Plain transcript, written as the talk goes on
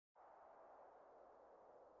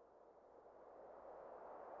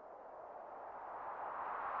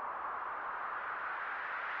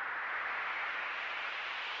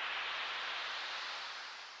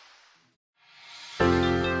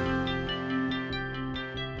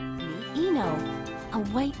Eno, a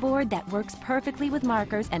whiteboard that works perfectly with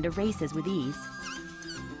markers and erases with ease.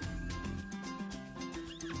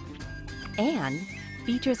 And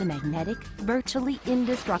features a magnetic, virtually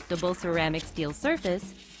indestructible ceramic steel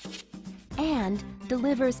surface and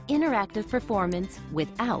delivers interactive performance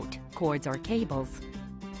without cords or cables.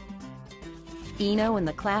 Eno in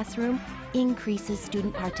the classroom increases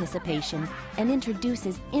student participation and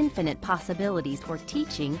introduces infinite possibilities for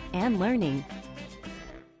teaching and learning.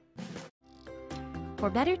 For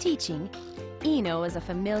better teaching, Eno is a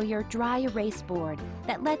familiar dry erase board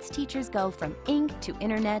that lets teachers go from ink to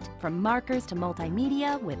internet, from markers to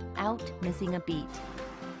multimedia without missing a beat.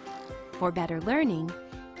 For better learning,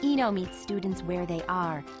 Eno meets students where they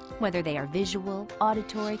are, whether they are visual,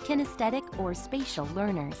 auditory, kinesthetic, or spatial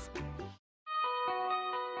learners.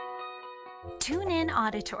 Tune in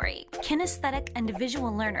auditory, kinesthetic, and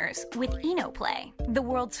visual learners with Eno Play, the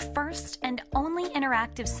world's first and only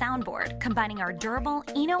interactive soundboard combining our durable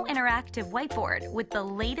Eno interactive whiteboard with the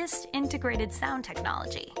latest integrated sound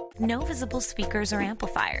technology. No visible speakers or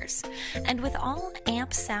amplifiers. And with all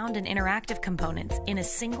amp, sound, and interactive components in a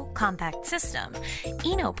single compact system,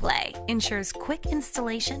 Eno Play ensures quick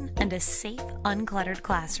installation and a safe, uncluttered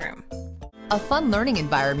classroom. A fun learning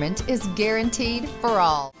environment is guaranteed for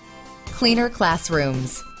all. Cleaner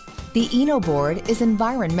classrooms. The Eno board is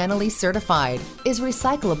environmentally certified, is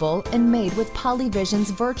recyclable, and made with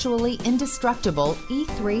Polyvision's virtually indestructible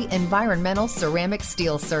E3 environmental ceramic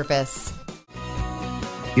steel surface.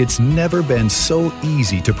 It's never been so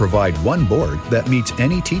easy to provide one board that meets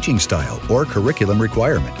any teaching style or curriculum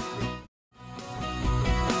requirement.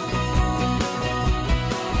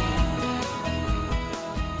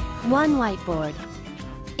 One whiteboard,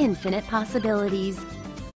 infinite possibilities.